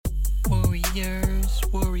Warriors,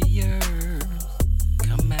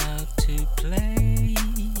 come out to play.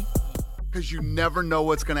 Because you never know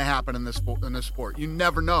what's going to happen in this sport. You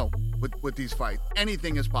never know with these fights.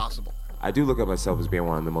 Anything is possible. I do look at myself as being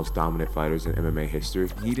one of the most dominant fighters in MMA history.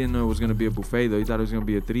 He didn't know it was going to be a buffet, though. He thought it was going to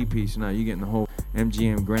be a three-piece. Now you're getting the whole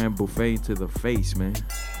MGM Grand Buffet to the face, man.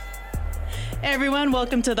 Hey everyone,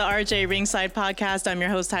 welcome to the RJ Ringside podcast. I'm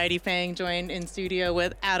your host, Heidi Fang, joined in studio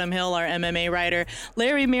with Adam Hill, our MMA writer,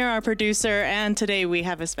 Larry Meir, our producer, and today we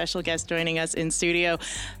have a special guest joining us in studio.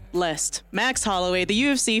 Max Holloway, the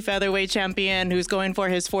UFC Featherweight champion, who's going for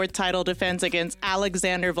his fourth title defense against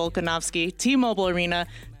Alexander Volkanovski, T-Mobile Arena,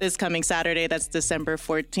 this coming Saturday. That's December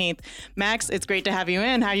 14th. Max, it's great to have you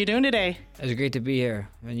in. How are you doing today? It's great to be here.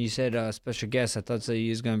 When you said special guest, I thought you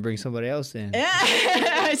was going to bring somebody else in. Yeah,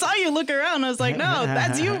 I saw you look around. I was like, no,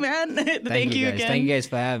 that's you, man. Thank you again. Thank you guys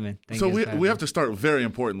for having me. So we have to start very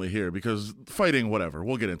importantly here because fighting, whatever,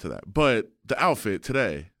 we'll get into that. But the outfit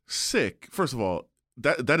today, sick. First of all,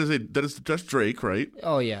 that's Drake, right?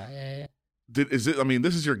 Oh yeah. This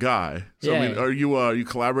is your guy. So yeah. I mean, are you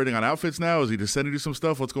collaborating on outfits now? Is he just sending you some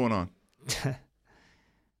stuff? What's going on?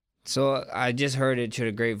 So I just heard it through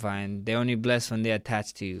the grapevine. They only bless when they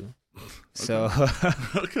attach to you. So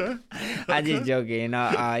okay. I'm just joking.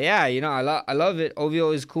 I love it.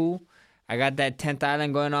 OVO is cool. I got that 10th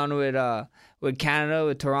island going on with Canada,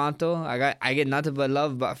 with Toronto. I get nothing but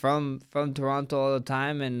love from Toronto all the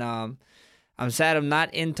time, and I'm sad I'm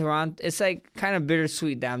not in Toronto. It's like kind of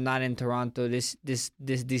bittersweet that I'm not in Toronto this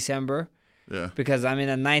December. Yeah. Because I'm in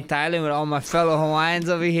a 9th island with all my fellow Hawaiians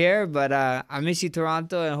over here. But I miss you,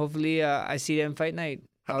 Toronto, and hopefully I see them fight night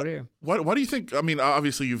out here. Why do you think? I mean,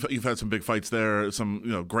 obviously you've had some big fights there,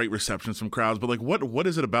 some great reception, some crowds. But like, what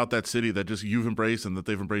is it about that city that just you've embraced and that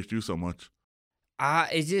they've embraced you so much?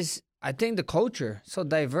 It's just I think the culture so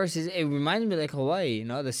diverse. It reminds me like Hawaii. You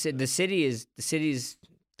know, the city is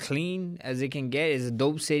clean as it can get. It's a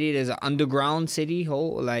dope city. There's an underground city.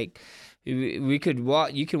 We could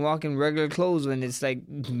walk. You can walk in regular clothes when it's like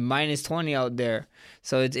minus 20 out there.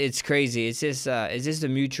 So it's crazy. It's just the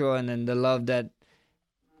mutual and then the love that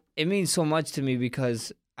it means so much to me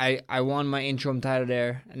because I won my interim title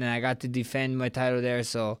there and then I got to defend my title there.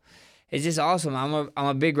 So it's just awesome. I'm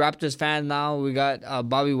a big Raptors fan now. We got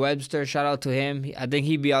Bobby Webster. Shout out to him. I think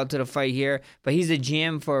he'd be out to the fight here, but he's the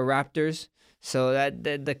GM for Raptors. So that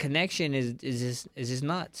the connection is just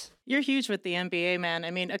nuts. You're huge with the NBA, man.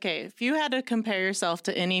 I mean, okay, if you had to compare yourself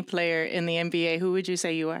to any player in the NBA, who would you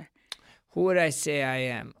say you are? Who would I say I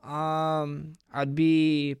am? I'd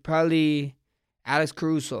be probably Alex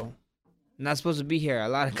Caruso. Not supposed to be here. A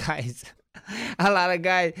lot of guys.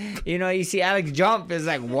 You see Alex jump, it's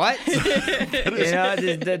like, what?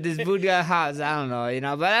 This boot got house. I don't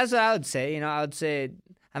know, but that's what I would say. I would say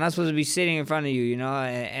I'm not supposed to be sitting in front of you,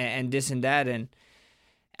 and this and that. And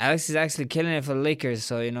Alex is actually killing it for the Lakers,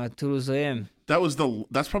 so, kudos to him.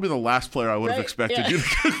 That's probably the last player I would have expected you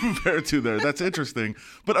to compare to there. That's interesting.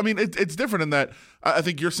 But, I mean, it's different in that I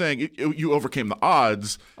think you're saying you overcame the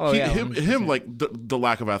odds. Oh, him like, the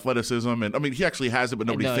lack of athleticism. And, I mean, he actually has it, but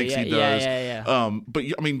nobody thinks he does. Yeah. But,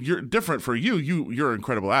 I mean, you're different for you. You're an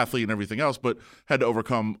incredible athlete and everything else, but had to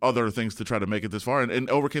overcome other things to try to make it this far and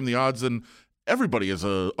overcame the odds. And everybody is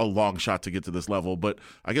a long shot to get to this level. But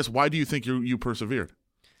I guess why do you think you persevered?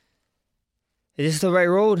 Is this the right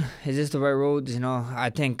road? I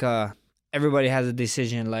think everybody has a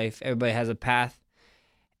decision in life. Everybody has a path.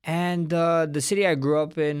 And the city I grew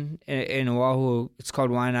up in Oahu, it's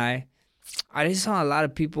called Waianae. I just saw a lot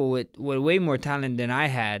of people with way more talent than I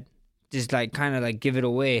had, just like kind of like give it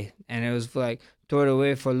away. And it was like throw it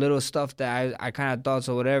away for little stuff that I kind of thought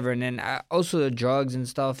so whatever. And then also the drugs and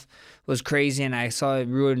stuff was crazy. And I saw it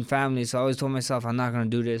ruin families. So I always told myself, I'm not going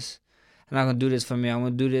to do this. I'm not going to do this for me. I'm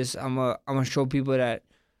going to do this. I'm going to show people that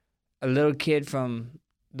a little kid from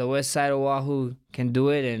the west side of Oahu can do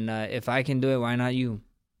it. And if I can do it, why not you?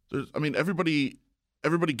 Everybody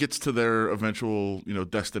gets to their eventual,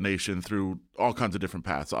 destination through all kinds of different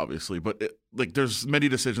paths, obviously. But there's many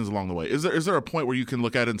decisions along the way. Is there a point where you can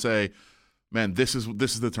look at it and say, man, this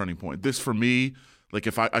is the turning point. This for me, like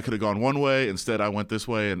if I could have gone one way, instead I went this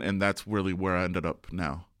way, and that's really where I ended up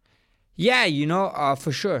now. Yeah,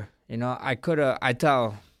 for sure. I could have. I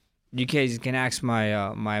tell you guys can ask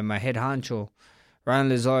my my head honcho, Ryan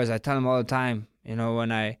Lazarus. I tell him all the time. When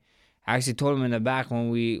I actually told him in the back when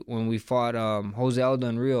we fought Jose Aldo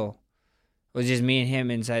and Rio, it was just me and him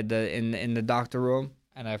inside in the doctor room,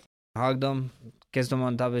 and I hugged him, kissed him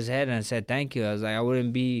on top of his head, and I said thank you. I was like, I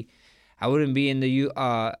wouldn't be in the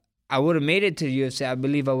I would have made it to the UFC. I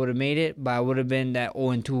believe I would have made it, but I would have been that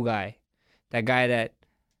 0-2 guy, that guy that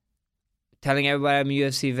telling everybody I'm a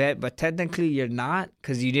UFC vet, but technically you're not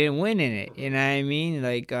because you didn't win in it. You know what I mean?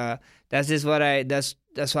 Like that's just what that's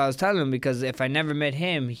what I was telling him, because if I never met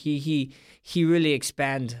him, he really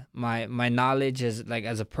expand my knowledge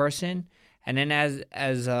as a person, and then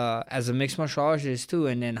as a mixed martial artist too,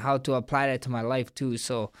 and then how to apply that to my life too.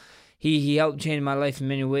 So he helped change my life in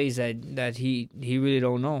many ways that he really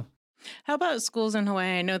don't know. How about schools in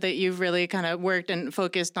Hawaii? I know that you've really kind of worked and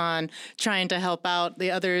focused on trying to help out the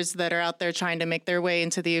others that are out there trying to make their way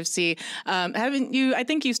into the UFC. Haven't you? I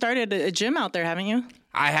think you started a gym out there, haven't you?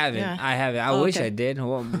 I haven't. Yeah. I wish I did.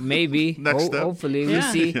 Well, maybe. Next step. Hopefully,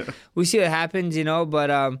 Yeah. we see what happens, you know.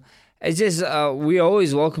 But it's just we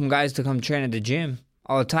always welcome guys to come train at the gym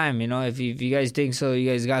all the time. You know, if you guys think so, you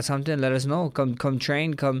guys got something, let us know. Come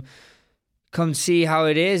train. Come see how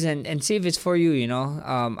it is and see if it's for you. You know,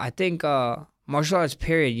 I think martial arts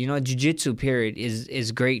period. You know, jiu-jitsu period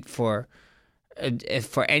is great for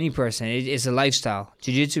any person. It's a lifestyle.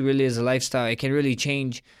 Jiu-jitsu really is a lifestyle. It can really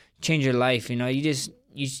change your life. You know, you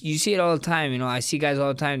see it all the time. You know, I see guys all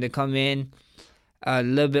the time that come in a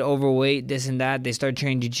little bit overweight, this and that. They start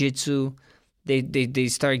training jiu-jitsu. They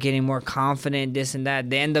start getting more confident, this and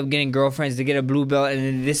that. They end up getting girlfriends, they get a blue belt, and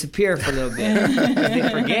then they disappear for a little bit. They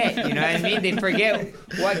forget, you know what I mean? They forget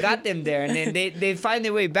what got them there, and then they find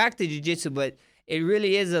their way back to jiu-jitsu. But it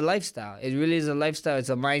really is a lifestyle. It really is a lifestyle. It's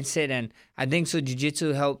a mindset, and I think so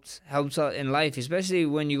jiu-jitsu helps out in life, especially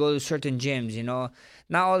when you go to certain gyms, you know.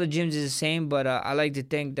 Not all the gyms is the same, but I like to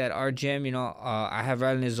think that our gym, you know, I have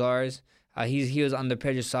Riley Nazar's. He was under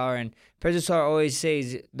Pedro Sauer, and Pedro Sauer always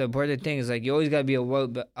says the important thing is like you always gotta be a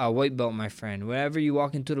white belt, my friend. Whenever you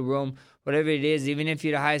walk into the room, whatever it is, even if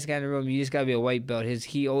you're the highest guy in the room, you just gotta be a white belt.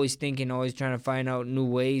 He always thinking, always trying to find out new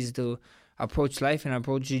ways to approach life and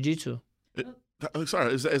approach jiu-jitsu.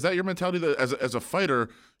 Sorry, is that your mentality that as a fighter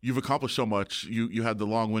you've accomplished so much? You had the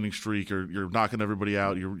long winning streak, or you're knocking everybody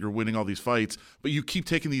out, you're winning all these fights, but you keep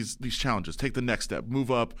taking these challenges. Take the next step, move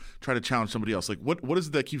up, try to challenge somebody else. Like what is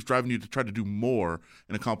it that keeps driving you to try to do more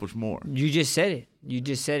and accomplish more? You just said it.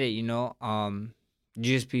 You know,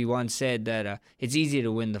 GSP once said that it's easier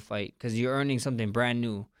to win the fight because you're earning something brand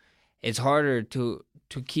new. It's harder to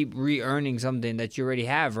keep re-earning something that you already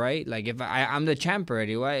have, right? Like if I'm the champ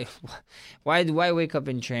already, why do I wake up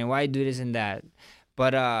and train? Why do this and that?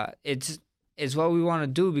 But it's what we want to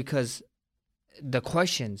do because the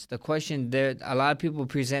question there, a lot of people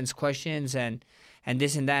presents questions and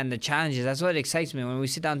this and that and the challenges. That's what excites me. When we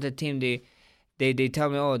sit down to the team, they tell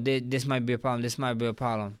me, oh, this might be a problem, this might be a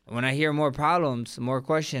problem. When I hear more problems, more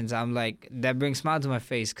questions, I'm like, that brings a smile to my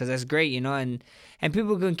face because that's great, you know, and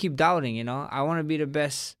people can keep doubting, you know. I want to be the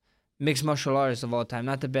best mixed martial artist of all time,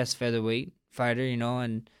 not the best featherweight fighter, you know,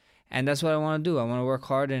 and that's what I want to do. I want to work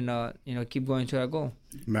hard and, you know, keep going to that goal.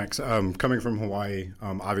 Max, coming from Hawaii,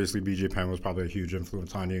 obviously BJ Penn was probably a huge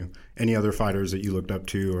influence on you. Any other fighters that you looked up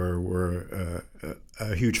to or were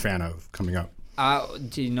a huge fan of coming up?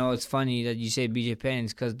 You know, it's funny that you say BJ Penn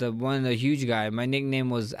because the huge guy, my nickname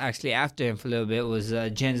was actually after him for a little bit, was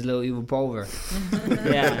Jen's Little Evil Pulver.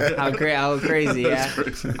 Yeah, how crazy, yeah.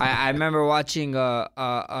 I remember watching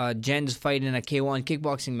Jen's fight in a K1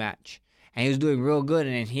 kickboxing match, and he was doing real good,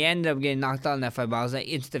 and then he ended up getting knocked out in that fight, but I was like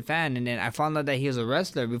instant fan, and then I found out that he was a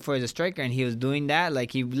wrestler before he was a striker, and he was doing that,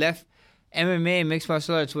 like he left MMA and mixed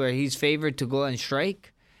martial arts where he's favored to go and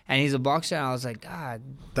strike. And he's a boxer, and I was like, God.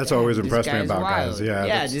 That's always impressed me about guys.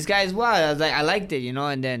 Yeah, this guy is wild. I was like, I liked it, you know.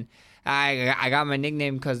 And then I got my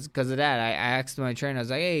nickname because of that. I asked my trainer, I was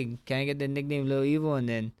like, hey, can I get the nickname Little Evil? And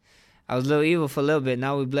then I was Little Evil for a little bit.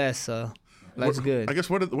 Now we blessed, so life's good. I guess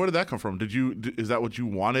where did that come from? Is that what you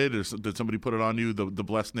wanted? Or did somebody put it on you? The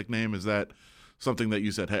blessed nickname, is that something that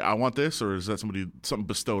you said, hey, I want this, or is that something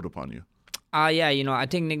bestowed upon you? Yeah, you know, I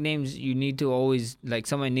think nicknames you need to always, like,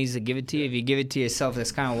 someone needs to give it to you. If you give it to yourself,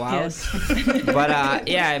 that's kind of wild. Yes. But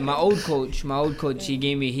yeah, my old coach, he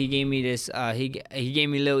gave me this. He gave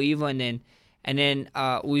me Lil Evil, and then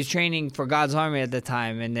we was training for God's Army at the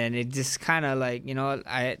time, and then it just kind of like, you know,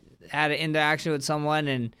 I had an interaction with someone,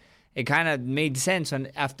 and it kind of made sense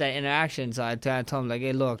after that interaction. So I told him like,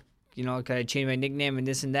 hey, look, you know, can I change my nickname and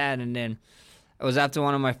this and that, and then. It was after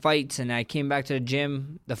one of my fights, and I came back to the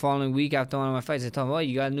gym the following week after one of my fights. I told him, "Oh,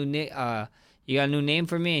 you got a new name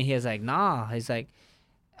for me?" And he was like, "Nah." He's like,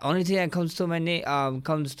 "Only thing that comes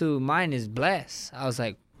to mind is blessed." I was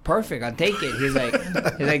like, "Perfect, I'll take it." He's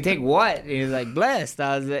like, "Take what?" He was like, "Blessed."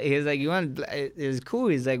 He was like, "You want?" It was cool.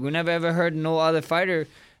 He's like, "We never ever heard no other fighter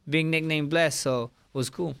being nicknamed blessed," so it was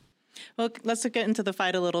cool. Well, let's get into the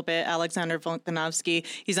fight a little bit. Alexander Volkanovski,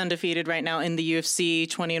 he's undefeated right now in the UFC,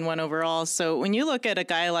 20-1 overall. So when you look at a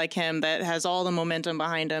guy like him that has all the momentum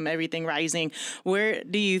behind him, everything rising, where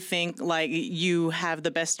do you think like you have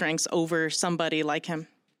the best strengths over somebody like him?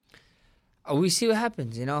 We see what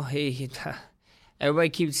happens. He everybody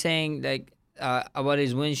keeps saying like about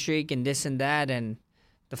his win streak and this and that, and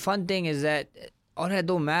the fun thing is that all that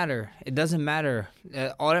don't matter. It doesn't matter.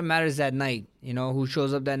 All that matters is that night, who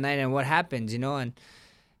shows up that night and what happens, and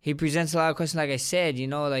he presents a lot of questions, like I said,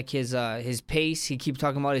 like his pace. He keeps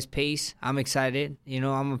talking about his pace. I'm excited.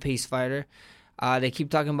 I'm a pace fighter. They keep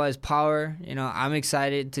talking about his power. I'm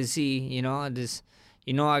excited to see, this.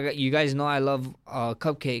 You guys know I love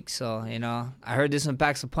cupcakes, so, I heard this one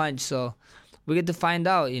packs a punch, so we get to find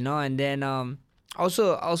out, and then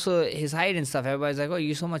also his height and stuff. Everybody's like, oh,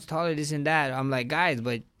 you're so much taller, this and that. I'm like, guys,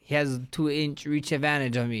 but he has a 2-inch reach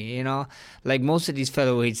advantage on me, like most of these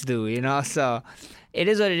featherweights do, so it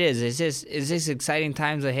is what it is. It's just exciting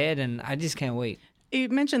times ahead, and I just can't wait. You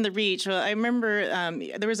mentioned the reach. Well, I remember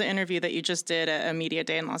there was an interview that you just did at a media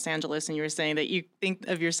day in Los Angeles, and you were saying that you think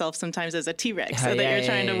of yourself sometimes as a T-Rex, so that you're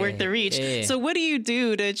trying to work the reach. Yeah. So what do you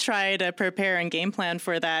do to try to prepare and game plan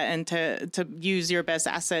for that and to use your best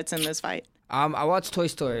assets in this fight? I watch Toy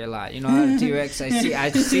Story a lot. How the T-Rex,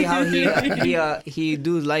 I see how he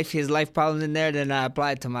do his life problems in there, then I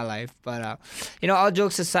apply it to my life. But all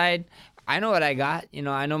jokes aside, I know what I got.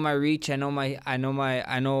 I know my reach. I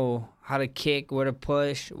know how to kick, where to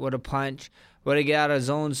push, where to punch, where to get out of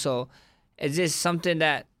zone. So it's just something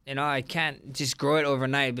that, I can't just grow it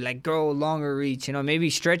overnight. Be like, grow longer reach. Maybe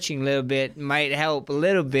stretching a little bit might help a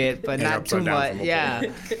little bit, but not too much. Yeah.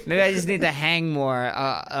 Maybe I just need to hang more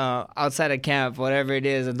outside of camp, whatever it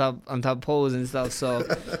is, on top poles and stuff. So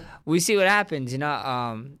we see what happens.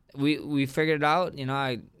 We figured it out.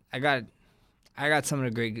 I got some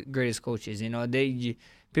of the greatest coaches.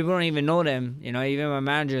 People don't even know them, even my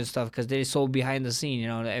manager and stuff, because they're so behind the scene.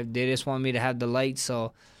 They just want me to have the lights.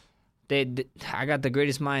 So I got the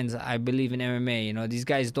greatest minds, I believe, in MMA. These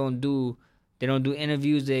guys don't do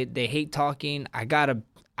interviews. They hate talking.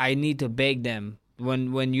 I need to beg them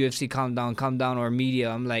when UFC calm down, or media.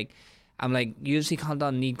 I'm like UFC calm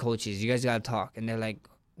down, need coaches. You guys gotta talk. And they're like,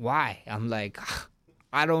 why? I'm like,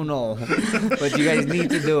 I don't know, but you guys need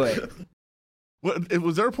to do it. Well,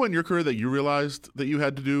 was there a point in your career that you realized that you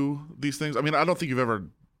had to do these things? I mean, I don't think you've ever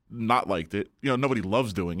not liked it. Nobody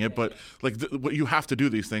loves doing it, but like you have to do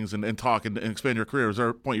these things and talk and expand your career. Was there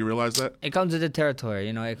a point you realized that? It comes with the territory.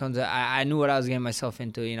 It comes. I knew what I was getting myself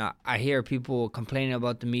into. I hear people complaining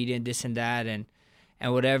about the media and this and that and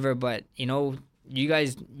whatever, but you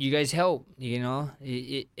guys help.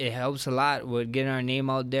 It helps a lot with getting our name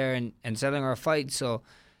out there and selling our fights. So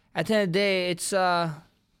at the end of the day, it's a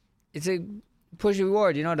push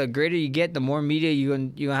reward. The greater you get, the more media you're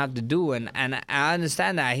gonna have to do, and I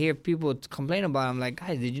understand that. I hear people complain about it. I'm like,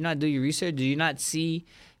 guys, did you not do your research? Did you not see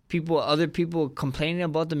other people complaining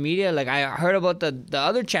about the media? Like, I heard about the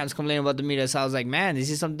other champs complaining about the media, so I was like, man, this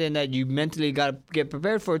is something that you mentally gotta get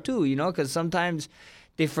prepared for too, because sometimes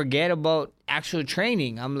they forget about actual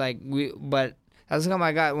training. I'm like, but that's how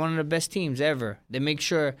I got one of the best teams ever. They make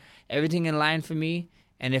sure everything in line for me,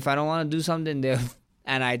 and if I don't want to do something,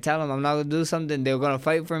 and I tell them I'm not going to do something, they're going to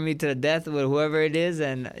fight for me to the death with whoever it is,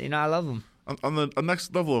 and, I love them. On the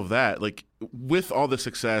next level of that, like, with all the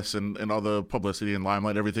success and all the publicity and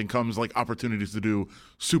limelight and everything comes, like, opportunities to do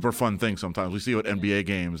super fun things sometimes. We see it at NBA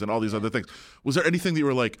games and all these other things. Was there anything that you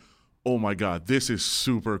were like, oh, my God, this is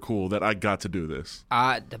super cool that I got to do this?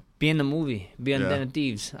 Be in the movie, be on Den of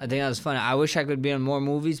Thieves. I think that was fun. I wish I could be on more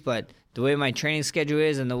movies, but the way my training schedule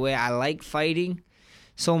is and the way I like fighting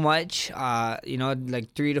so much,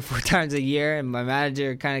 like 3 to 4 times a year, and my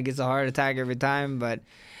manager kind of gets a heart attack every time. But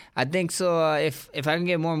I think so. If I can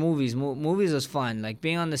get more movies, movies is fun. Like,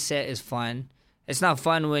 being on the set is fun. It's not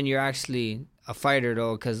fun when you're actually a fighter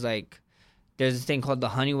though, because like there's this thing called the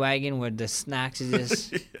honey wagon where the snacks is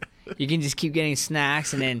just you can just keep getting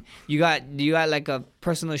snacks, and then you got like a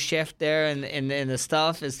personal chef there, and the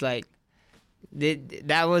stuff. It's like.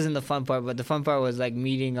 That wasn't the fun part, but the fun part was like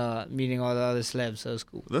meeting all the other celebs, so it was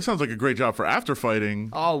cool. That sounds like a great job for after fighting.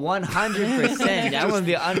 Oh, 100%. That would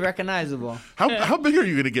be unrecognizable. How big are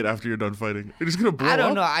you gonna get after you're done fighting? You're just gonna blow up? I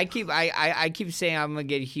don't know. I keep saying I'm gonna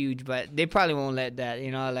get huge, but they probably won't let that.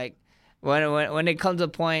 Like when it comes to a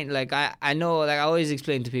point, like I know, like I always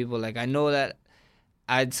explain to people, like I know that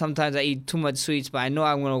sometimes I eat too much sweets, but I know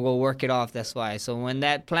I'm gonna go work it off. That's why. So when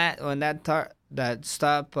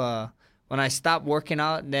when I stop working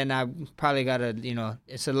out, then I probably gotta,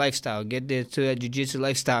 it's a lifestyle. Get to a jiu-jitsu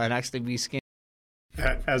lifestyle and actually be skinny.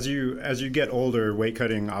 As you get older, weight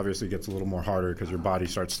cutting obviously gets a little more harder because your body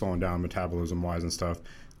starts slowing down metabolism wise and stuff.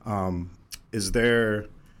 Is there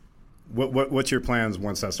what's your plans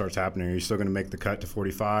once that starts happening? Are you still going to make the cut to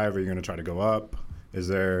 45? Are you going to try to go up? Is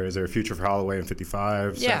there a future for Holloway in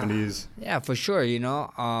 55, 70s? Yeah, for sure.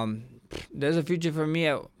 There's a future for me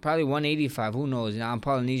at probably 185. Who knows? I'm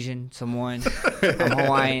Polynesian, Samoan, I'm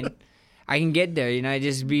Hawaiian. I can get there. It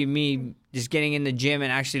just be me just getting in the gym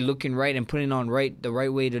and actually looking right and putting on the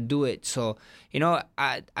right way to do it. So,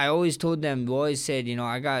 I always told them, always said,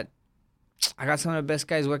 I got some of the best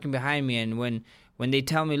guys working behind me. And when they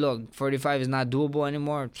tell me, look, 45 is not doable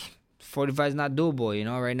anymore, 45 is not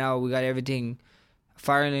doable. Right now we got everything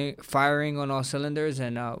firing on all cylinders,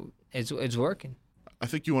 and it's working. I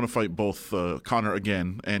think you want to fight both Conor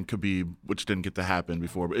again and Khabib, which didn't get to happen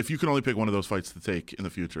before. But if you can only pick one of those fights to take in the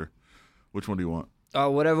future, which one do you want?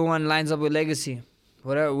 Whatever one lines up with legacy.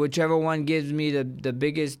 Whichever one gives me the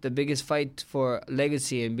biggest fight for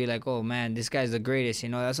legacy and be like, oh man, this guy's the greatest.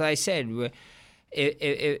 That's what I said.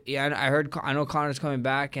 I know Conor's coming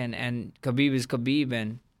back and Khabib is Khabib,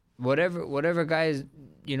 and whatever guys,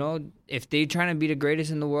 if they trying to be the greatest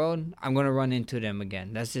in the world, I'm gonna run into them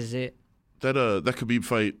again. That's just it. That Khabib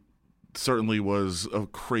fight certainly was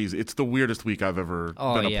crazy. It's the weirdest week I've ever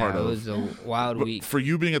been a part of. It was a wild week. For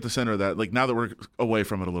you being at the center of that, like now that we're away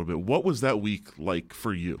from it a little bit, what was that week like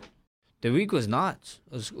for you? The week was nuts.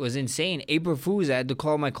 It was insane. April Fools, I had to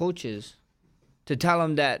call my coaches to tell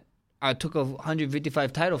them that I took a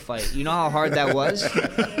 155 title fight. You know how hard that was?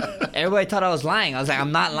 Everybody thought I was lying. I was like,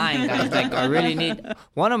 I'm not lying, guys. Like, I really need...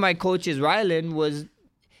 One of my coaches, Rylan, was...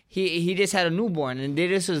 He just had a newborn, and they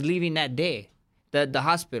just was leaving that day, the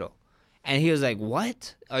hospital. And he was like,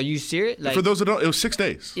 what? Are you serious? Like, for those that don't, it was 6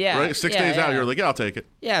 days. Yeah. Right? 6 days out, you're like, yeah, I'll take it.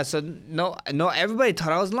 Yeah, so no, everybody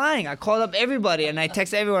thought I was lying. I called up everybody, and I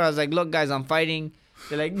texted everyone. I was like, look, guys, I'm fighting.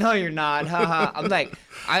 They're like, no, you're not. Haha. I'm like,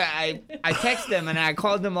 I text them, and I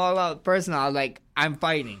called them all out personal. I was like, I'm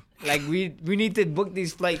fighting. Like, we need to book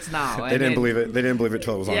these flights now. They didn't believe it. They didn't believe it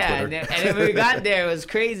till it was on Twitter. And then when we got there, it was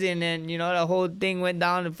crazy. And then, the whole thing went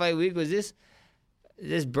down. The fight week was this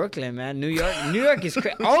Brooklyn, man. New York is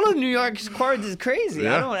crazy. All of New York's cards is crazy.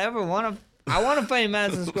 Yeah. I don't ever want to. I want to fight in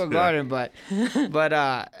Madison Square Garden, but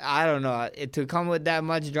I don't know. To come with that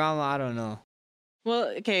much drama, I don't know.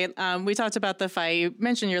 Well, okay, we talked about the fight. You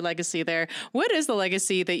mentioned your legacy there. What is the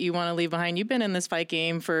legacy that you want to leave behind? You've been in this fight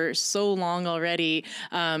game for so long already.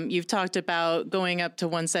 You've talked about going up to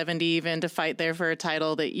 170 even to fight there for a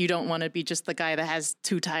title, that you don't want to be just the guy that has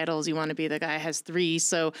 2 titles. You want to be the guy that has 3.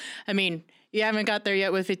 So, I mean, you haven't got there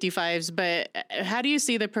yet with 55s, but how do you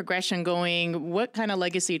see the progression going? What kind of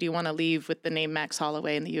legacy do you want to leave with the name Max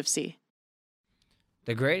Holloway in the UFC?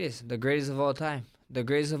 The greatest of all time. The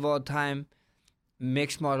greatest of all time.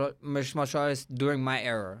 Mixed martial artists during my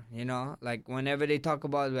era, like whenever they talk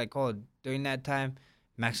about like, oh, during that time,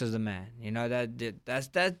 Max was the man,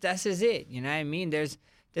 that's just it, you know what I mean? There's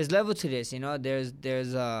level to this,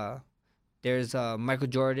 there's Michael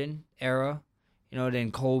Jordan era,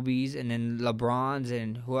 then Kobe's, and then LeBron's,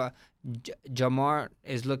 and Jamar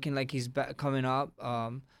is looking like he's coming up.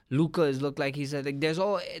 Luka is look like he's like, there's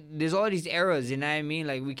all these eras, you know what I mean?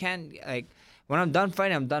 Like, we can't, like, when I'm done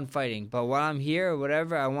fighting, I'm done fighting. But while I'm here or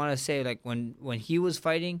whatever, I want to say, like, when he was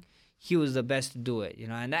fighting, he was the best to do it,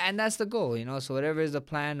 and that's the goal, So whatever is the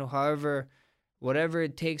plan, whatever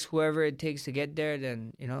it takes, whoever it takes to get there,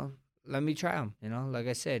 then, let me try them, Like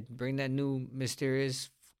I said, bring that new mysterious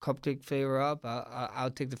cupcake flavor up.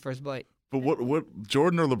 I'll take the first bite. But what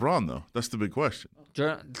Jordan or LeBron, though? That's the big question.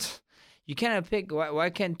 Jordan... You cannot pick. Why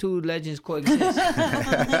can't 2 legends coexist? Why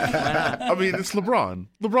not? I mean, it's LeBron.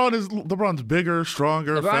 LeBron's bigger,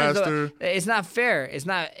 stronger, faster. It's not fair. It's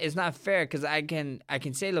not fair because I can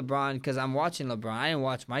say LeBron because I'm watching LeBron. I didn't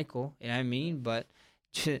watch Michael. You know what I mean? But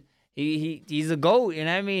he's a GOAT. You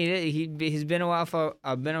know what I mean? He's been around for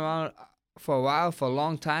a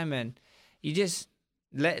long time, and you just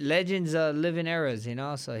legends live in eras.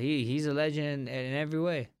 So he's a legend in every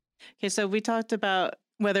way. Okay, so we talked about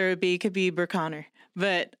whether it be Khabib or Conor.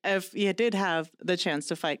 But if you did have the chance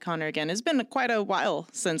to fight Conor again, it's been quite a while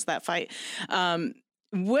since that fight.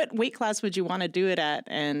 What weight class would you want to do it at?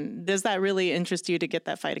 And does that really interest you to get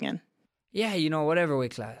that fight again? Yeah, whatever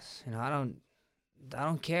weight class. I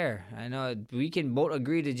don't care. I know we can both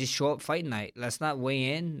agree to just show up fight night. Let's not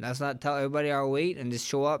weigh in. Let's not tell everybody our weight and just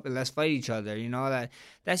show up and let's fight each other.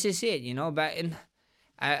 That's just it.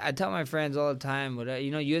 I tell my friends all the time,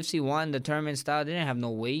 UFC 1, the tournament style, they didn't have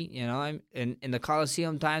no weight, in the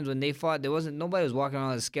Coliseum times when they fought, nobody was walking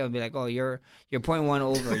around the scale and be like, oh, you're 0.1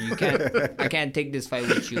 over. You can't, I can't take this fight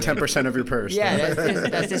with you. 10% of your purse. Yeah,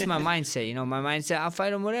 that's just my mindset. My mindset, I'll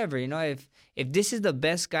fight him whatever. If this is the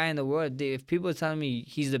best guy in the world, if people are telling me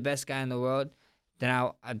he's the best guy in the world, then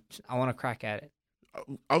I want to crack at it.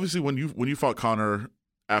 Obviously, when you fought Conor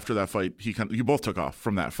after that fight, you both took off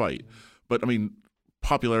from that fight. But I mean,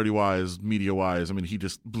 popularity-wise, media-wise, I mean, he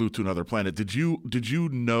just blew to another planet. Could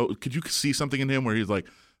you see something in him where he's like,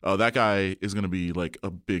 oh, that guy is going to be like a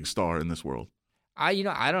big star in this world? I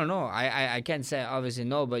don't know. I can't say obviously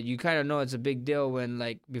no, but you kind of know it's a big deal when,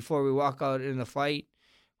 like, before we walk out in the fight,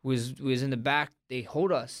 we was in the back, they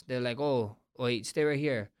hold us. They're like, oh, wait, stay right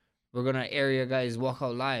here. We're going to air your guys' walk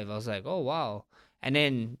out live. I was like, oh, wow. And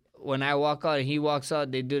then when I walk out and he walks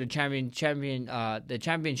out, they do the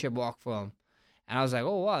championship walk for him. And I was like,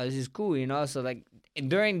 oh, wow, this is cool, So, like,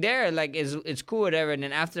 during there, like, it's cool, whatever. And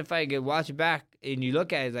then after the fight, you watch it back and you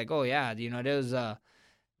look at it, it's like, oh, yeah,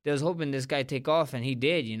 there was hoping this guy take off, and he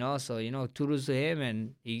did, So, kudos to him,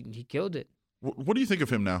 and he killed it. What do you think of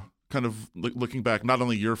him now? Kind of looking back, not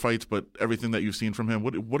only your fights, but everything that you've seen from him.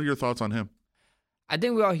 What are your thoughts on him? I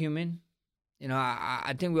think we're all human.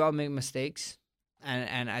 I think we all make mistakes.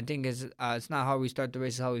 And I think it's not how we start the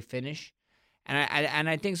race, it's how we finish. And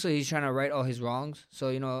I think so. He's trying to right all his wrongs.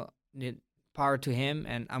 So power to him.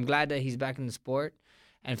 And I'm glad that he's back in the sport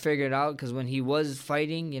and figured it out. Because when he was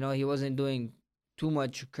fighting, he wasn't doing too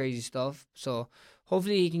much crazy stuff. So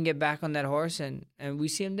hopefully he can get back on that horse and we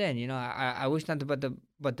see him then. I wish nothing but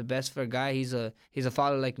the best for a guy. He's a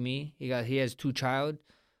father like me. He has 2 child,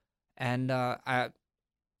 and I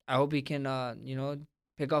hope he can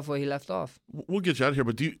pick off where he left off. We'll get you out of here,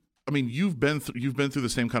 but you've been through the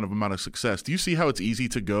same kind of amount of success. Do you see how it's easy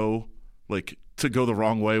to go the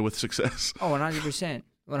wrong way with success? Oh, 100%.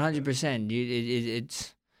 100%.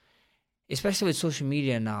 It's especially with social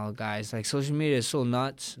media now, guys. Like, social media is so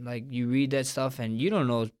nuts. Like, you read that stuff and you don't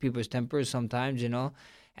know people's tempers sometimes, and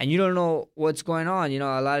you don't know what's going on.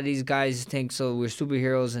 A lot of these guys think so we're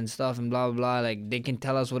superheroes and stuff and blah, blah, blah. Like, they can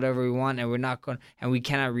tell us whatever we want and we're not going, and we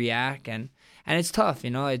cannot react. And it's tough,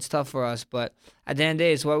 it's tough for us. But at the end of the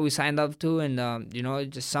day, it's what we signed up to. And,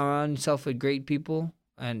 just surround yourself with great people.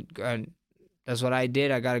 And that's what I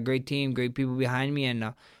did. I got a great team, great people behind me.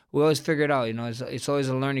 And we always figure it out. It's always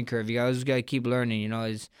a learning curve. You always got to keep learning.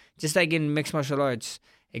 It's just like in mixed martial arts.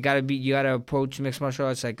 You got to approach mixed martial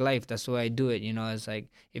arts like life. That's the way I do it. It's like,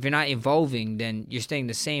 if you're not evolving, then you're staying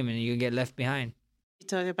the same and you get left behind. You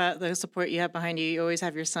talk about the support you have behind you. You always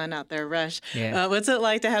have your son out there, Rush. Yeah. What's it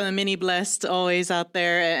like to have a mini Blessed always out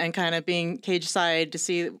there and kind of being cage side to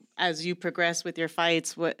see as you progress with your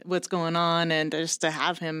fights what's going on and just to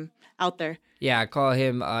have him out there? Yeah, I call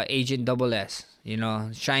him Agent Double S.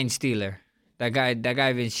 Shine Stealer. That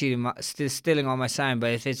guy been stealing all my shine.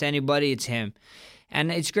 But if it's anybody, it's him. And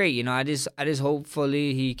it's great, I just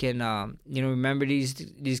hopefully he can, remember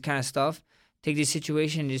these kind of stuff, take this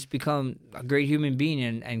situation, and just become a great human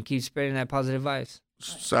being and keep spreading that positive vibes.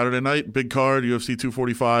 Saturday night, big card, UFC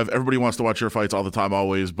 245. Everybody wants to watch your fights all the time,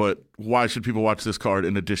 always. But why should people watch this card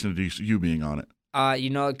in addition to you being on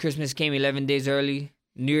it? Christmas came 11 days early.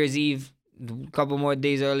 New Year's Eve, a couple more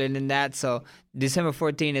days earlier than that. So December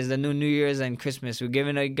 14th is the New Year's and Christmas. We're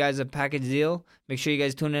giving you guys a package deal. Make sure you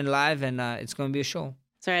guys tune in live, and it's going to be a show.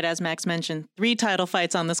 That's right, as Max mentioned, 3 title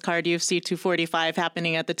fights on this card, UFC 245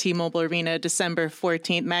 happening at the T-Mobile Arena December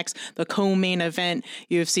 14th. Max, the co-main event,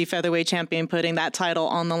 UFC Featherweight champion, putting that title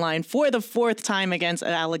on the line for the 4th time against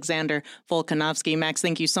Alexander Volkanovski. Max,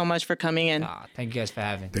 thank you so much for coming in. Thank you guys for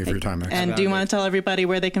having me. Thank you for your time, Max. And do you want to tell everybody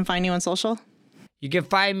where they can find you on social? You can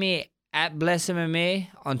find me at Bless MMA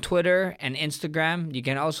on Twitter and Instagram. You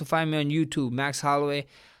can also find me on YouTube, Max Holloway.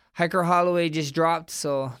 Hiker Holloway just dropped,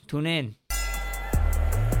 so tune in.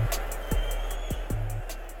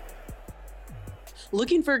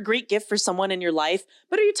 Looking for a great gift for someone in your life,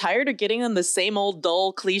 but are you tired of getting them the same old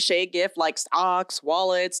dull cliche gift like socks,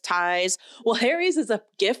 wallets, ties? Well, Harry's is a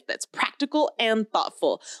gift that's practical and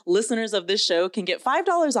thoughtful. Listeners of this show can get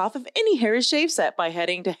 $5 off of any Harry's shave set by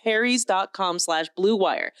heading to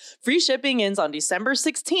harrys.com/bluewire. Free shipping ends on December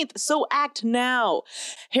 16th, so act now.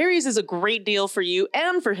 Harry's is a great deal for you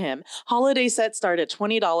and for him. Holiday sets start at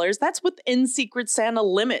 $20. That's within Secret Santa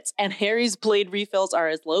limits, and Harry's blade refills are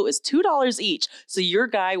as low as $2 each, so your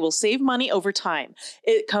guy will save money over time.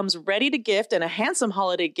 It comes ready to gift in a handsome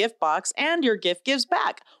holiday gift box, and your gift gives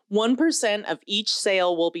back. 1% of each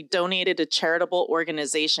sale will be donated to charitable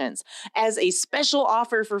organizations. As a special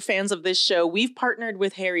offer for fans of this show, we've partnered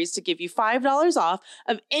with Harry's to give you $5 off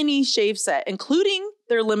of any shave set, including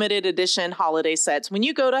their limited edition holiday sets when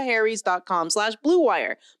you go to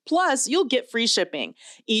harrys.com/bluewire. Plus, you'll get free shipping.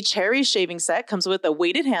 Each Harry's shaving set comes with a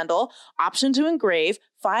weighted handle, option to engrave,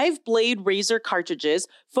 5-blade razor cartridges,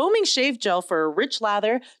 foaming shave gel for a rich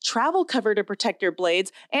lather, travel cover to protect your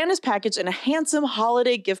blades, and is packaged in a handsome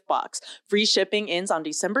holiday gift box. Free shipping ends on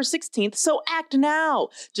December 16th, so act now.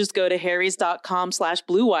 Just go to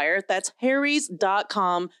harrys.com/bluewire. That's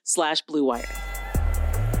harrys.com/bluewire.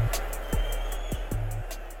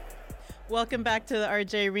 Welcome back to the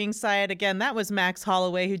RJ Ringside. Again, that was Max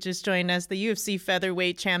Holloway, who just joined us, the UFC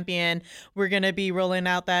Featherweight champion. We're going to be rolling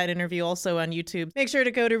out that interview also on YouTube. Make sure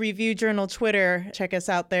to go to Review Journal Twitter. Check us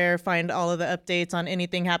out there. Find all of the updates on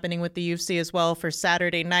anything happening with the UFC as well for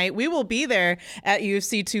Saturday night. We will be there at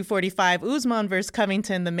UFC 245, Usman versus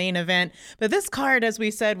Covington, the main event. But this card, as we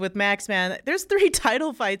said with Max, man, there's 3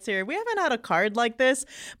 title fights here. We haven't had a card like this,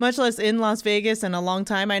 much less in Las Vegas, in a long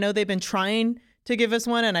time. I know they've been trying to give us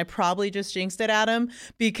one, and I probably just jinxed it at him,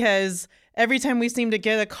 because every time we seem to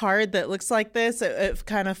get a card that looks like this, it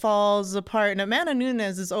kind of falls apart. And Amanda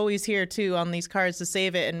Nunes is always here too on these cards to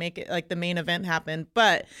save it and make it like the main event happen.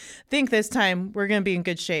 But I think this time we're going to be in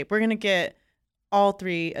good shape. We're going to get all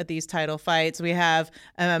 3 of these title fights. We have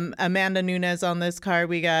Amanda Nunes on this card.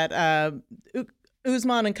 We got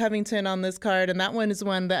Usman and Covington on this card, and that one is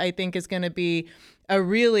one that I think is going to be a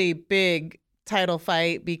really big title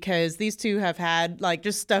fight, because these two have had like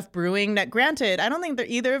just stuff brewing. That, granted, I don't think that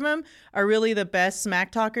either of them are really the best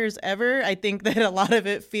smack talkers ever. I think that a lot of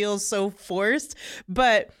it feels so forced,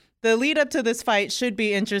 but the lead up to this fight should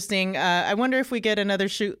be interesting. I wonder if we get another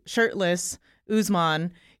shirtless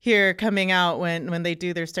Usman here coming out when they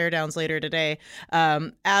do their stare downs later today.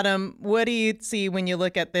 Adam, what do you see when you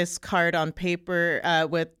look at this card on paper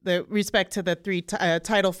with the respect to the 3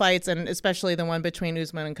 title fights, and especially the one between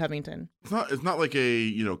Usman and Covington? It's not like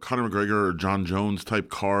a Conor McGregor or John Jones type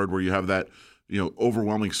card where you have that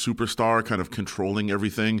overwhelming superstar kind of controlling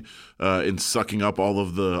everything and sucking up all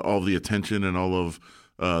of the attention and all of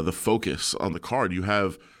the focus on the card. You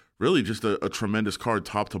have really just a tremendous card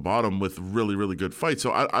top to bottom with really, really good fights.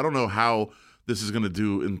 So I don't know how this is going to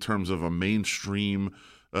do in terms of a mainstream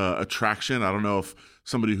attraction. I don't know if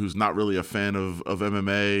somebody who's not really a fan of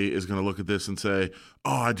MMA is going to look at this and say,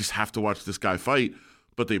 oh, I just have to watch this guy fight.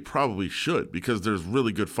 But they probably should, because there's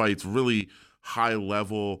really good fights, really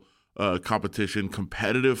high-level competition,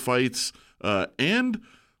 competitive fights, and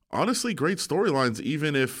honestly great storylines,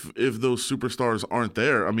 even if those superstars aren't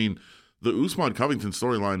there. I mean, the Usman Covington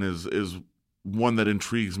storyline is one that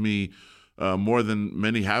intrigues me more than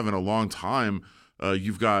many have in a long time.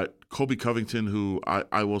 You've got Colby Covington, who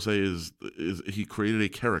I will say is he created a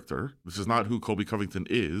character. This is not who Colby Covington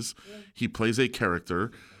is. Yeah. He plays a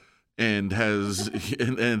character and has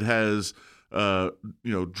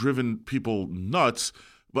driven people nuts.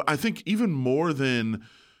 But I think even more than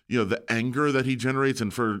the anger that he generates,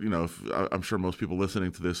 and for I'm sure most people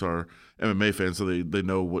listening to this are MMA fans, so they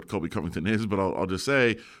know what Colby Covington is. But I'll just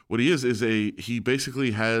say what he is he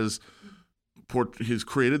basically he's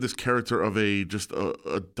created this character of a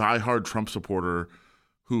diehard Trump supporter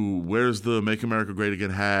who wears the "Make America Great Again"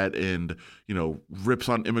 hat and rips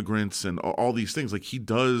on immigrants and all these things. Like, he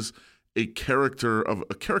does a caricature of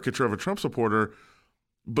a Trump supporter.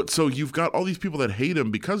 But so you've got all these people that hate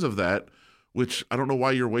him because of that, which I don't know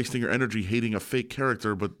why you're wasting your energy hating a fake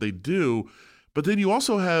character, but they do. But then you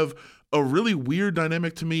also have a really weird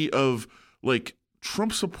dynamic to me of like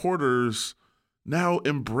Trump supporters now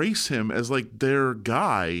embrace him as like their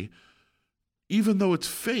guy, even though it's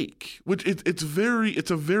fake, which it's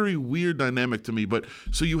a very weird dynamic to me. But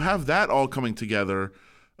so you have that all coming together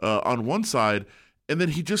on one side, and then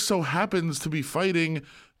he just so happens to be fighting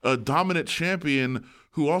a dominant champion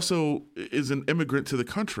who also is an immigrant to the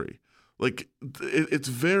country. Like, it's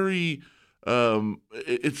very,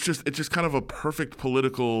 it's just kind of a perfect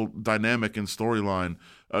political dynamic and storyline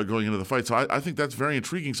going into the fight. So I think that's very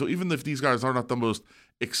intriguing. So even if these guys are not the most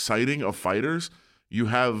exciting of fighters, you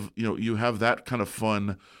have that kind of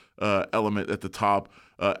fun element at the top.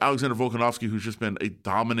 Alexander Volkanovski, who's just been a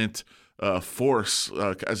dominant force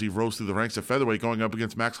as he rose through the ranks of featherweight, going up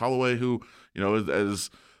against Max Holloway, who as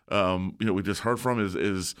we just heard from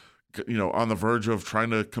is on the verge of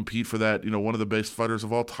trying to compete for that, one of the best fighters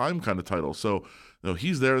of all time kind of title. So,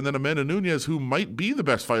 he's there. And then Amanda Nunes, who might be the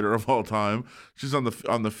best fighter of all time. She's on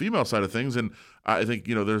the female side of things. And I think,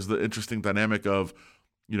 there's the interesting dynamic of,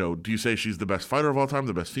 do you say she's the best fighter of all time,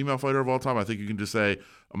 the best female fighter of all time? I think you can just say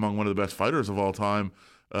among one of the best fighters of all time.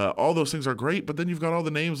 All those things are great, but then you've got all the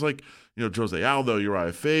names like, Jose Aldo,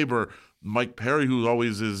 Uriah Faber, Mike Perry, who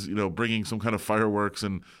always is, bringing some kind of fireworks,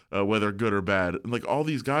 and whether good or bad. And like all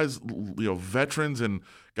these guys, veterans and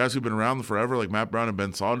guys who've been around forever, like Matt Brown and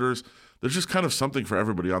Ben Saunders. There's just kind of something for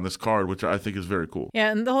everybody on this card, which I think is very cool.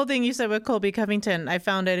 Yeah, and the whole thing you said with Colby Covington, I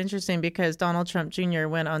found it interesting because Donald Trump Jr.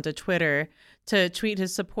 went onto Twitter to tweet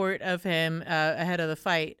his support of him ahead of the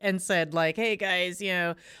fight and said, like, hey, guys,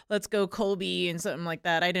 let's go Colby and something like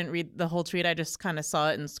that. I didn't read the whole tweet. I just kind of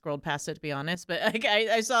saw it and scrolled past it, to be honest. But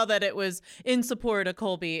I saw that it was in support of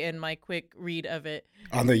Colby in my quick read of it.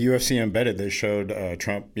 On the UFC Embedded, they showed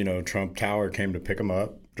Trump, Trump Tower came to pick him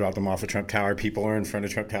up, dropped him off at Trump Tower. People are in front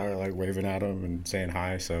of Trump Tower, like, waving at him and saying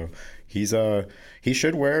hi. So he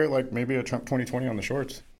should wear, like, maybe a Trump 2020 on the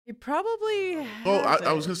shorts. He probably Well,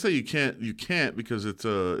 I was gonna say you can't because it's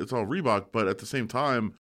all Reebok, but at the same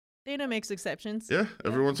time, Dana makes exceptions. Yeah,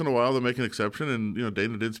 every once in a while they make an exception, and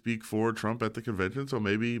Dana did speak for Trump at the convention, so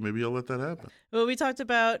maybe he'll let that happen. Well, we talked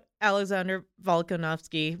about Alexander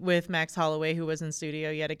Volkanovski with Max Holloway, who was in studio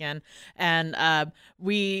yet again, and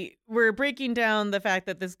we were breaking down the fact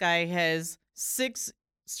that this guy has 6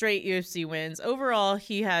 straight UFC wins. Overall,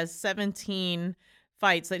 he has 17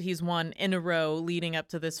 fights that he's won in a row leading up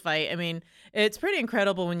to this fight. I mean, it's pretty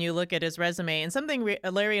incredible when you look at his resume. And something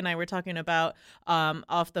Larry and I were talking about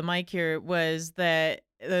off the mic here was that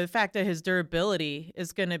the fact that his durability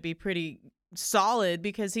is going to be pretty solid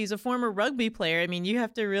because he's a former rugby player. I mean, you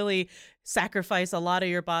have to really sacrifice a lot of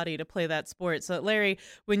your body to play that sport. So, Larry,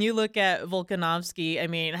 when you look at Volkanovski, I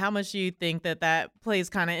mean, how much do you think that plays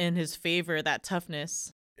kind of in his favor, that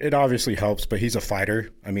toughness? It obviously helps, but he's a fighter.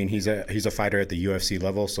 I mean, he's a fighter at the UFC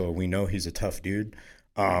level, so we know he's a tough dude.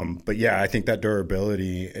 But yeah, I think that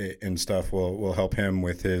durability and stuff will help him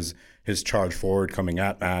with his charge forward coming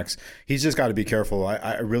at Max. He's just got to be careful.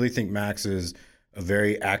 I really think Max is a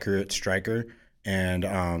very accurate striker. And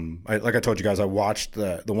like I told you guys, I watched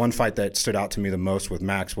the one fight that stood out to me the most with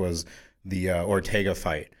Max was the Ortega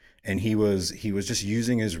fight. And he was just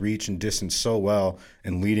using his reach and distance so well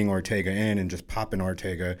and leading Ortega in and just popping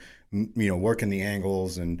Ortega, working the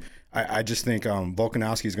angles. And I just think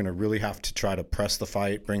Volkanovski is going to really have to try to press the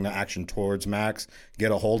fight, bring the action towards Max,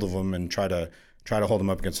 get a hold of him, and try to hold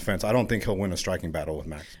him up against the fence. I don't think he'll win a striking battle with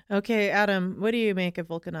Max. Okay, Adam, what do you make of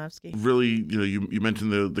Volkanovski? Really, you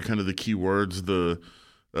mentioned the kind of the key words, the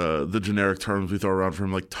generic terms we throw around for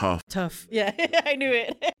him, like tough. Tough. Yeah, I knew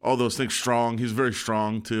it. All those things. Strong. He's very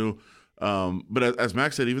strong too. But as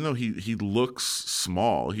Max said, even though he looks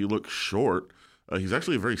small, he looks short, he's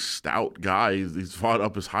actually a very stout guy. He's fought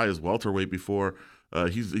up as high as welterweight before.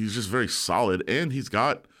 He's just very solid, and he's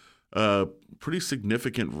got pretty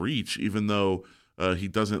significant reach, even though he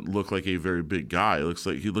doesn't look like a very big guy. It looks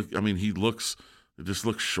like he just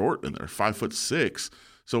looks short in there, 5'6".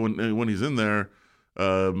 So when he's in there,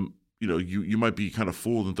 you might be kind of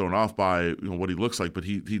fooled and thrown off by what he looks like, but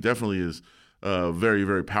he definitely is very,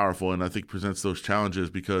 very powerful, and I think presents those challenges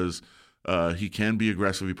because he can be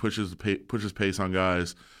aggressive. He pushes pace on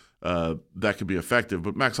guys. That can be effective.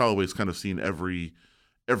 But Max Holloway's kind of seen every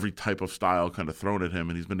type of style kind of thrown at him,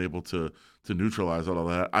 and he's been able to neutralize all of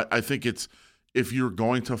that. I think it's if you're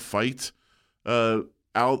going to fight or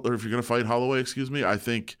if you're going to fight Holloway, I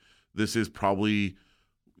think this is probably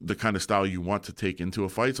the kind of style you want to take into a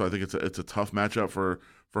fight. So I think it's a tough matchup for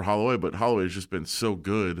Holloway, but Holloway has just been so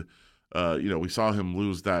good. We saw him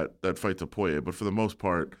lose that fight to Poirier, but for the most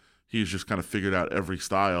part, he's just kind of figured out every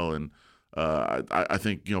style. And I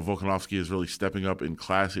think Volkanovski is really stepping up in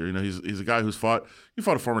class here. He's a guy who fought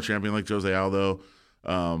a former champion like Jose Aldo.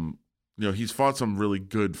 He's fought some really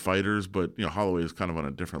good fighters, but Holloway is kind of on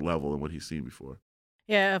a different level than what he's seen before.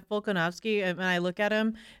 Yeah, Volkanovski, when I look at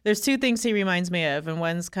him, there's 2 things he reminds me of, and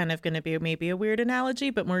one's kind of going to be maybe a weird analogy,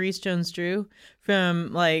 but Maurice Jones-Drew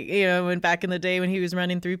from, when back in the day when he was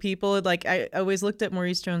running through people, I always looked at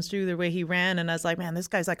Maurice Jones-Drew, the way he ran, and I was like, man, this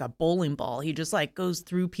guy's like a bowling ball. He just goes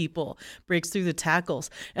through people, breaks through the tackles.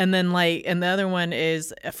 And then and the other one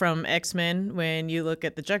is from X-Men when you look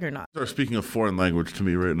at the Juggernaut. You're speaking a foreign language to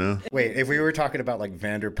me right now. Wait, if we were talking about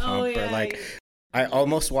Vanderpump or I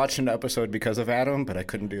almost watched an episode because of Adam, but I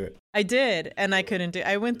couldn't do it. I did, and I couldn't do it.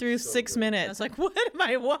 I went through 6 minutes. I was like, what am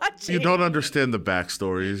I watching? You don't understand the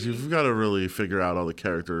backstories. You've got to really figure out all the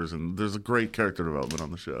characters, and there's a great character development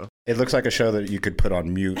on the show. It looks like a show that you could put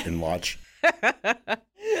on mute and watch.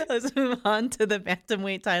 Let's move on to the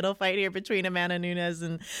bantamweight title fight here between Amanda Nunes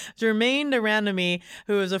and Germaine de Randamie,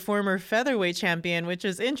 who is a former featherweight champion, which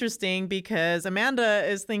is interesting because Amanda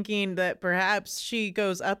is thinking that perhaps she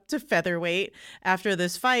goes up to featherweight after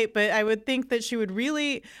this fight, but I would think that she would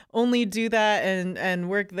really only do that and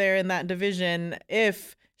work there in that division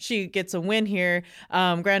if she gets a win here.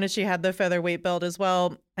 Granted, she had the featherweight belt as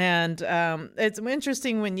well. And it's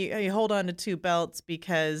interesting when you hold on to two belts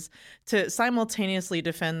because to simultaneously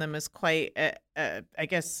defend them is quite, I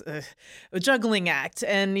guess, a juggling act.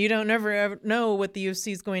 And you don't ever know what the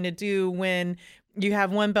UFC is going to do when you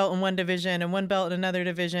have one belt in one division and one belt in another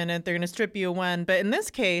division, and they're going to strip you of one. But in this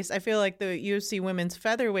case, I feel like the UFC women's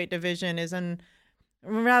featherweight division is in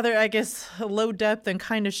rather, I guess, low depth and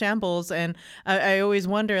kind of shambles. And I always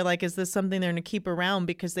wonder, like, is this something they're going to keep around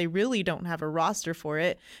because they really don't have a roster for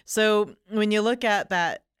it? So when you look at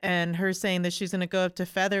that and her saying that she's going to go up to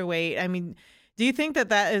featherweight, I mean, do you think that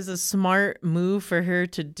that is a smart move for her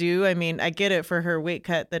to do? I mean, I get it for her weight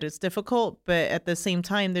cut that it's difficult, but at the same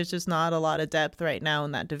time, there's just not a lot of depth right now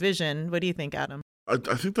in that division. What do you think, Adam?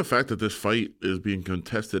 I think the fact that this fight is being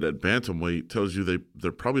contested at bantamweight tells you they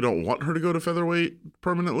probably don't want her to go to featherweight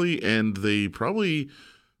permanently, and they probably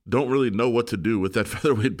don't really know what to do with that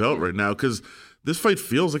featherweight belt right now because this fight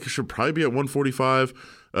feels like it should probably be at 145.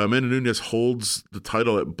 Amanda Nunes holds the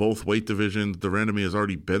title at both weight divisions. De Randamie has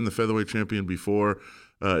already been the featherweight champion before.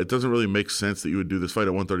 It doesn't really make sense that you would do this fight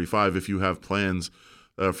at 135 if you have plans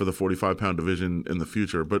for the 45-pound division in the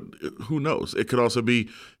future. But who knows? It could also be,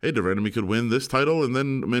 hey, De Randamie could win this title, and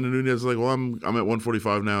then Amanda Nunes is like, well, I'm at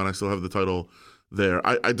 145 now, and I still have the title there.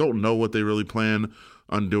 I don't know what they really plan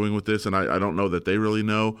on doing with this, and I don't know that they really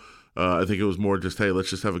know. I think it was more just, hey,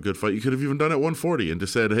 let's just have a good fight. You could have even done it at 140 and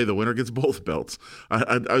just said, hey, the winner gets both belts. They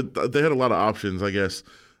had a lot of options, I guess,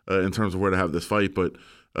 in terms of where to have this fight, but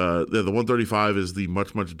the 135 is the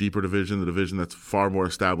much, much deeper division, the division that's far more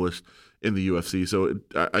established in the UFC. So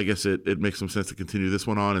I guess it makes some sense to continue this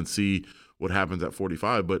one on and see what happens at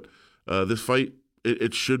 45. But this fight,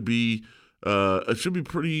 it should be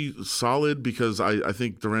pretty solid because I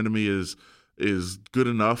think De Randamie is good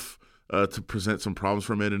enough to present some problems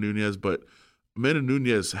for Amanda Nunes. But Amanda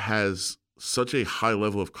Nunes has such a high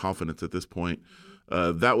level of confidence at this point.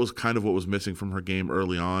 That was kind of what was missing from her game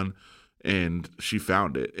early on, and she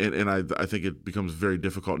found it. And I think it becomes very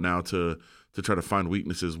difficult now to try to find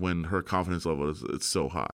weaknesses when her confidence level is so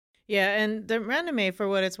high. Yeah, and De Randamie, for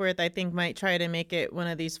what it's worth, I think might try to make it one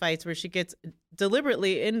of these fights where she gets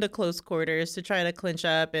deliberately into close quarters to try to clinch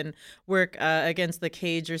up and work against the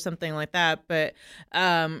cage or something like that. But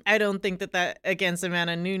I don't think that against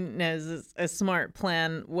Amanda Nunes is a smart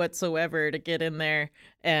plan whatsoever to get in there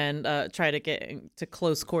and try to get to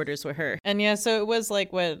close quarters with her. And yeah, so it was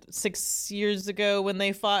like, 6 years ago when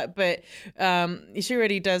they fought, but she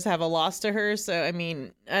already does have a loss to her. So, I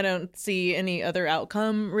mean, I don't see any other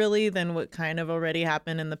outcome really than what kind of already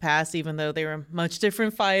happened in the past, even though they were much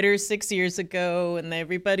different fighters 6 years ago and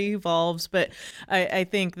everybody evolves. But I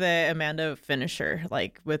think that Amanda finished her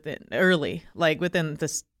within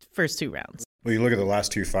the first two rounds. Well, you look at the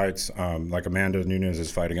last two fights, like Amanda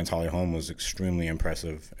Nunes' fight against Holly Holm was extremely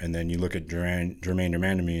impressive. And then you look at Germaine de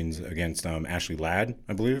Randamie's against Ashley Ladd,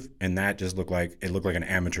 I believe, and that just looked like an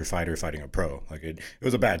amateur fighter fighting a pro. Like it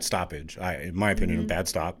was a bad stoppage. In my opinion, a bad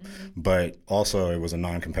stop, but also it was a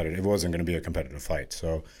non-competitive. It wasn't going to be a competitive fight.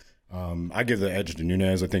 So I give the edge to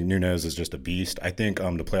Nunes. I think Nunes is just a beast. I think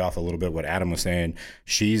to play off a little bit what Adam was saying,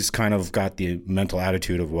 she's kind of got the mental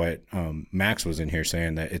attitude of what Max was in here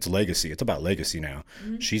saying, that it's legacy. It's about legacy now.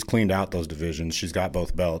 Mm-hmm. She's cleaned out those divisions. She's got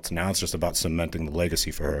both belts. Now it's just about cementing the legacy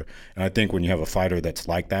for her. And I think when you have a fighter that's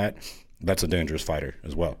like that, that's a dangerous fighter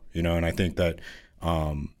as well. You know, and I think that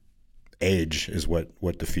age is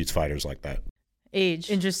what defeats fighters like that. Age.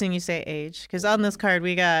 Interesting you say age, because on this card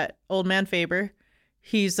we got old man Faber.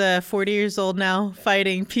 He's 40 years old now,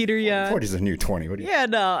 fighting Peter Yan. 40 is a new 20. What do you? Yeah,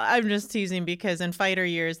 no, I'm just teasing because in fighter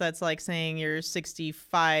years, that's like saying you're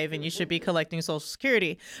 65 and you should be collecting Social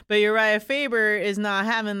Security. But Uriah Faber is not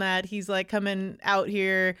having that. He's like coming out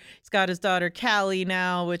here. He's got his daughter Callie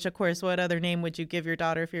now, which of course, what other name would you give your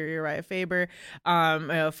daughter if you're Uriah Faber?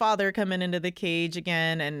 Father coming into the cage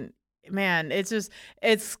again, and man, it's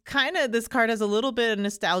kind of, this card has a little bit of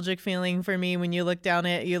nostalgic feeling for me when you look down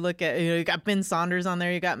it. You look at, you got Ben Saunders on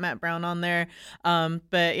there, you got Matt Brown on there.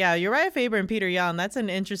 But yeah, Uriah Faber and Peter Yan, that's an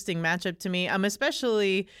interesting matchup to me. I'm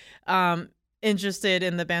especially interested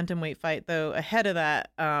in the bantamweight fight, though, ahead of that,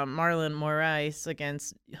 Marlon Moraes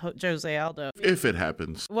against Jose Aldo. If it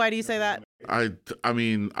happens. Why do you say that?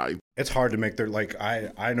 It's hard to make their,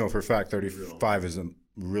 I know for a fact 35 is a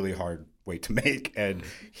really hard weight to make, and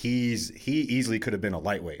he easily could have been a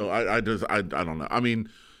lightweight. So I don't know. I mean,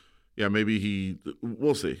 yeah, maybe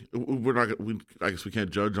we'll see. I guess we can't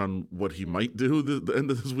judge on what he might do the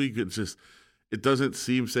end of this week. It's just, it doesn't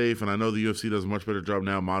seem safe, and I know the UFC does a much better job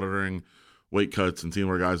now monitoring weight cuts and seeing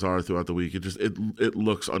where guys are throughout the week. It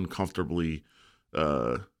looks uncomfortably,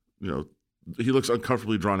 he looks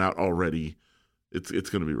uncomfortably drawn out already. It's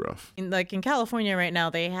going to be rough. Like in California right now,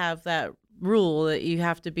 they have that rule that you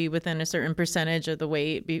have to be within a certain percentage of the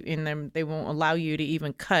weight, and then they won't allow you to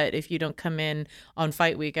even cut if you don't come in on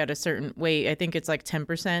fight week at a certain weight. I think it's like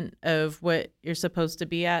 10% of what you're supposed to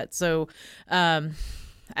be at. So I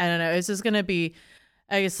don't know. It's just going to be,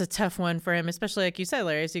 I guess, a tough one for him, especially like you said,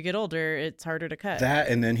 Larry, as you get older, it's harder to cut. That,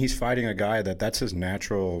 and then he's fighting a guy that's his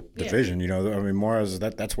natural division. You know, I mean, Moraes,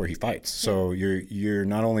 that's where he fights. So you're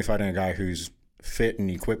not only fighting a guy who's fit and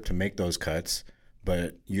equipped to make those cuts,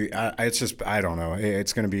 but it's just, I don't know.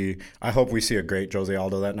 It's going to be, I hope we see a great Jose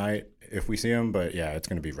Aldo that night if we see him, but yeah, it's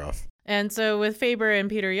going to be rough. And so with Faber and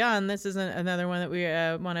Peter Yan, this is another one that we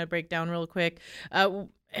want to break down real quick.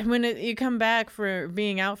 When you come back for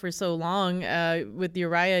being out for so long with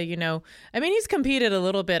Uriah, you know, I mean, he's competed a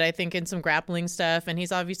little bit, I think, in some grappling stuff, and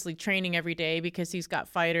he's obviously training every day because he's got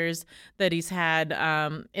fighters that he's had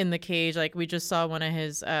in the cage. Like we just saw one of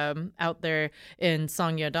his out there in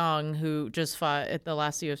Song Yadong, who just fought at the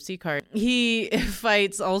last UFC card. He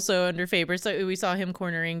fights also under Faber, so we saw him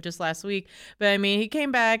cornering just last week. But I mean, he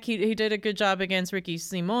came back. He did a good job against Ricky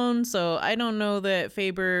Simon, so I don't know that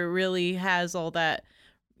Faber really has all that,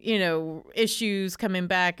 you know, issues coming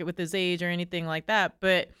back with his age or anything like that.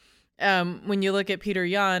 But when you look at Peter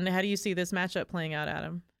Yan, how do you see this matchup playing out,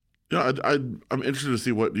 Adam? Yeah, I'm interested to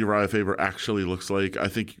see what Uriah Faber actually looks like. I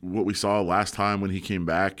think what we saw last time when he came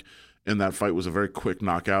back in that fight was a very quick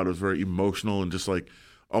knockout. It was very emotional and just like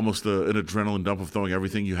almost an adrenaline dump of throwing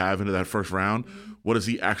everything you have into that first round. Mm-hmm. What does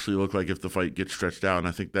he actually look like if the fight gets stretched out? And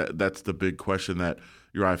I think that's the big question that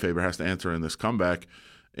Uriah Faber has to answer in this comeback.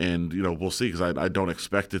 And, you know, we'll see, because I don't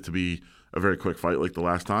expect it to be a very quick fight like the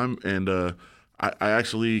last time. And I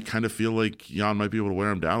actually kind of feel like Yan might be able to wear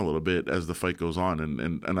him down a little bit as the fight goes on.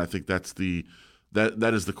 And I think that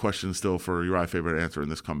is the question still for Uriah Faber to answer in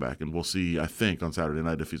this comeback. And we'll see, I think, on Saturday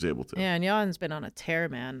night if he's able to. Yeah, and Yan's been on a tear,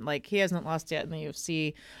 man. Like, he hasn't lost yet in the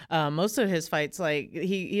UFC. Most of his fights, like,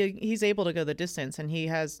 he's able to go the distance, and he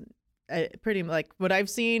has pretty, like, what I've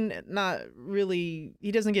seen, not really,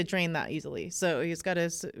 he doesn't get drained that easily. So he's got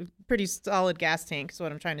a pretty solid gas tank, is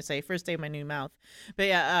what I'm trying to say. First day of my new mouth. But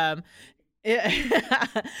yeah,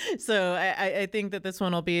 so I think that this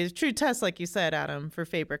one will be a true test, like you said, Adam, for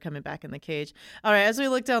Faber coming back in the cage. All right, as we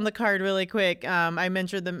look down the card really quick, I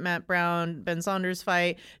mentioned the Matt Brown, Ben Saunders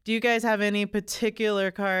fight. Do you guys have any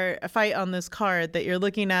particular fight on this card that you're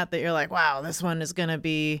looking at that you're like, wow, this one is going to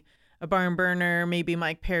be a barn burner? Maybe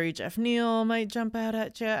Mike Perry, Jeff Neal might jump out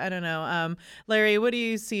at you. I don't know. Larry, what do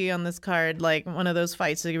you see on this card? Like one of those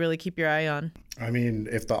fights that you really keep your eye on? I mean,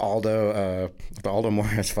 if the Aldo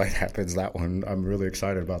Moraes fight happens, that one, I'm really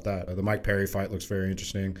excited about that. The Mike Perry fight looks very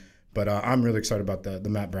interesting. But I'm really excited about the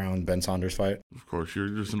Matt Brown, Ben Saunders fight. Of course, you're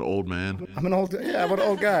just an old man. I'm an old guy.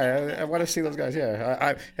 I want to see those guys.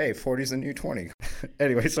 Yeah, hey, 40's the new 20.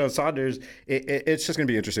 Anyway, so Saunders, it's just gonna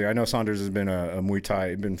be interesting. I know Saunders has been a Muay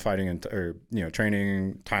Thai, been fighting training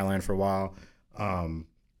in Thailand for a while.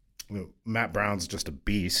 Matt Brown's just a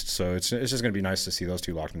beast, so it's just gonna be nice to see those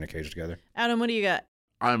two locked in the cage together. Adam, what do you got?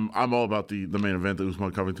 I'm all about the main event, the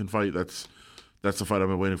Usman Covington fight. That's the fight I've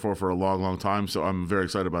been waiting for a long, long time, so I'm very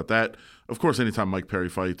excited about that. Of course, anytime Mike Perry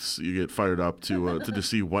fights, you get fired up to just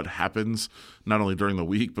see what happens, not only during the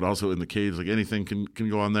week, but also in the cage. Like, anything can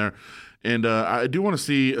go on there. And I do want to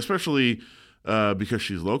see, especially because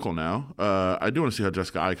she's local now, I do want to see how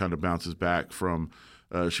Jessica Ai kind of bounces back from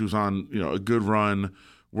she was on a good run,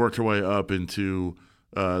 worked her way up into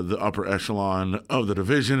the upper echelon of the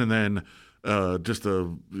division, and then just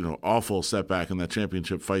a awful setback in that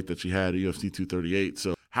championship fight that she had at UFC 238.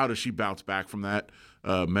 So how does she bounce back from that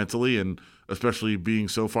mentally, and especially being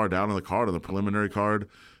so far down on the card, on the preliminary card,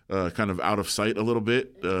 kind of out of sight a little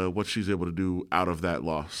bit, what she's able to do out of that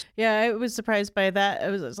loss. Yeah, I was surprised by that. It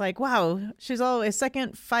was like, wow, she's a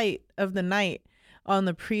second fight of the night on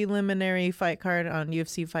the preliminary fight card on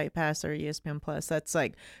UFC Fight Pass or ESPN Plus. That's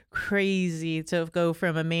like crazy to go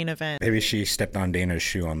from a main event. Maybe she stepped on Dana's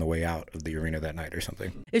shoe on the way out of the arena that night or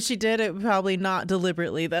something. If she did, it probably not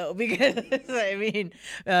deliberately though, because I mean,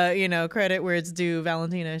 credit where it's due.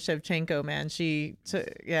 Valentina Shevchenko, man, she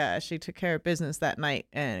took care of business that night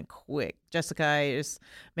and quick. Jessica is,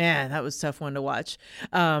 man, that was a tough one to watch.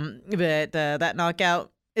 But that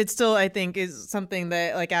knockout it still, I think, is something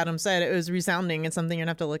that, like Adam said, it was resounding. It's something you're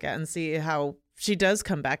gonna have to look at and see how she does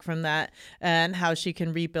come back from that and how she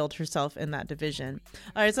can rebuild herself in that division.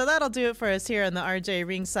 All right, so that'll do it for us here on the RJ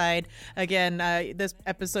Ringside. Again, this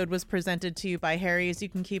episode was presented to you by Harry's. You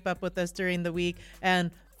can keep up with us during the week, and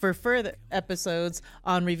for further episodes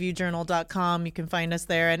on reviewjournal.com, you can find us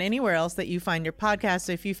there and anywhere else that you find your podcast.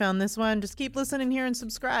 So if you found this one, just keep listening here and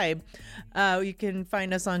subscribe. You can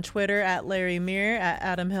find us on Twitter at Larry Muir, at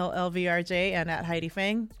Adam Hill LVRJ, and at Heidi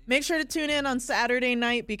Fang. Make sure to tune in on Saturday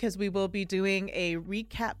night because we will be doing a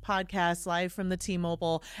recap podcast live from the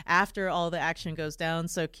T-Mobile after all the action goes down.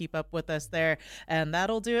 So keep up with us there. And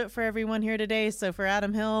that'll do it for everyone here today. So for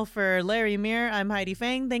Adam Hill, for Larry Muir, I'm Heidi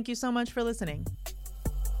Fang. Thank you so much for listening.